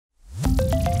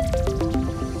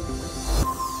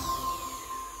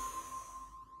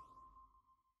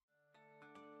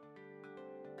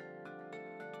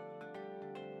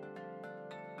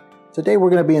Today we're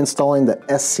going to be installing the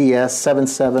SCS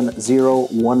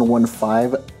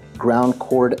 770115 ground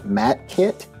cord mat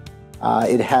kit.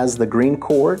 It has the green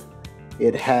cord,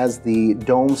 it has the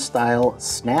dome style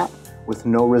snap with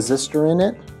no resistor in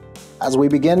it. As we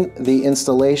begin the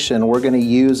installation, we're going to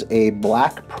use a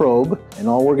black probe, and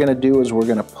all we're going to do is we're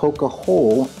going to poke a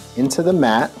hole into the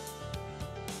mat.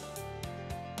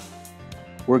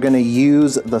 We're going to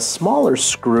use the smaller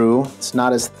screw. It's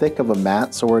not as thick of a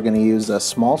mat, so we're going to use a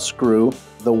small screw,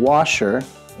 the washer,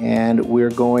 and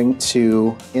we're going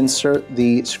to insert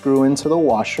the screw into the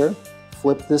washer,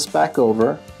 flip this back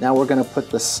over. Now we're going to put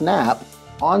the snap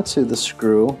onto the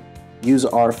screw, use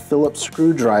our Phillips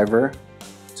screwdriver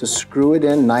to screw it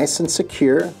in nice and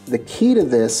secure. The key to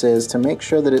this is to make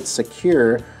sure that it's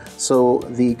secure so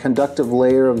the conductive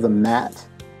layer of the mat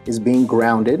is being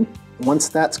grounded. Once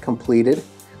that's completed,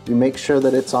 we make sure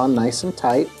that it's on nice and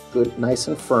tight, good, nice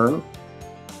and firm.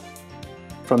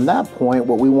 From that point,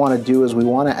 what we want to do is we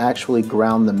want to actually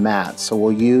ground the mat. So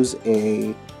we'll use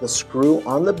the screw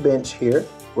on the bench here.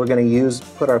 We're going to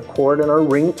put our cord in our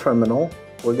ring terminal.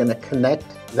 We're going to connect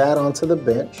that onto the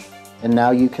bench. And now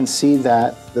you can see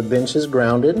that the bench is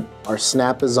grounded. Our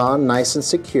snap is on nice and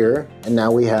secure. And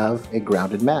now we have a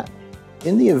grounded mat.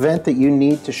 In the event that you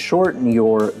need to shorten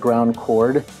your ground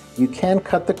cord, you can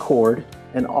cut the cord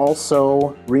and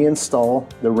also reinstall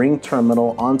the ring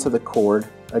terminal onto the cord,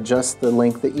 adjust the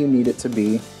length that you need it to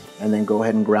be, and then go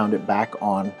ahead and ground it back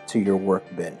on to your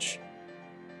workbench.